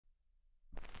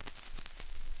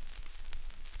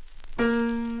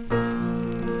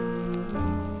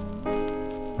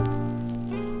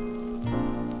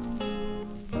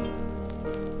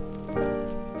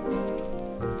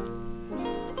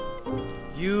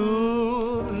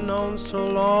known so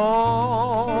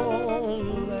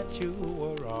long that you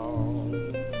were wrong,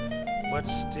 but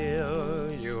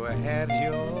still you had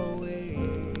your way.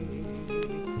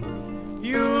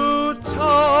 You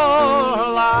told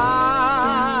her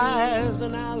lies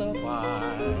and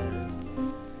alibis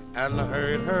and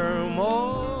hurt her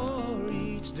more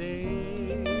each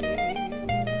day.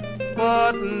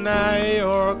 But now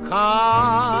your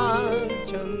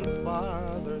conscience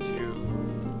bothers you.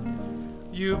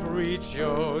 You've reached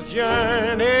your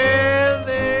journey's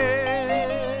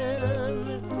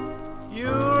end.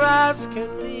 You're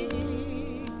asking me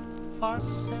for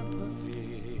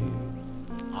sympathy.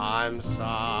 I'm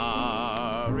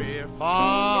sorry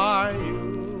for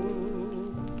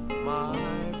you, my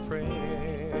friend.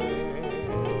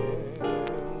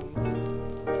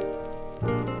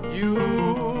 You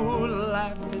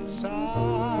laughed inside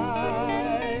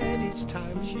each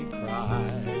time she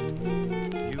cried.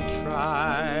 You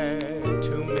tried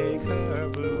to make her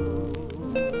blue.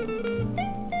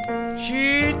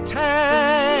 She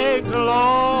tagged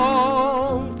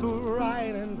along through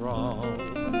right and wrong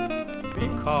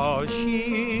because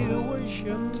she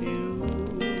worshipped you.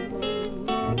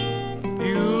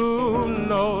 You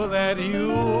know that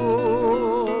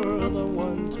you're the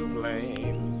one to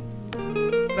blame.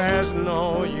 There's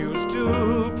no use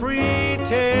to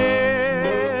pretend.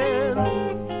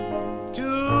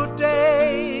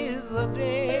 Today's the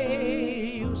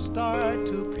day you start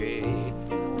to pay.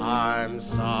 I'm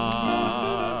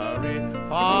sorry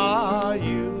for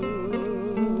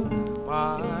you,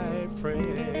 my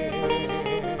friend.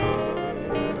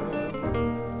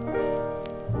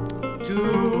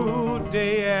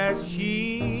 Today as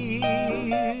she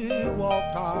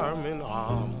walked arm in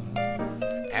arm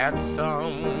at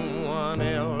someone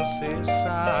else's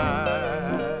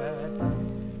side,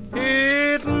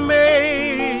 it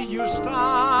made you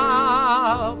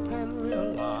stop and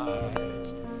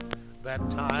realize that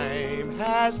time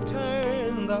has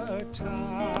turned the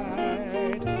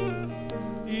tide.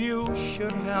 You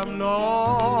should have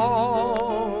known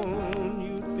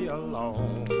you'd be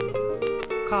alone,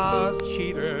 'cause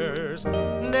cheaters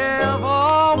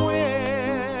never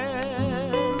win.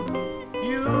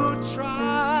 You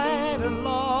tried and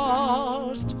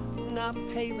lost, now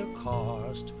pay the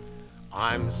cost.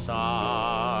 I'm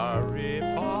sorry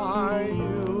for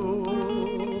you,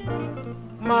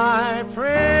 my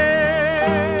friend.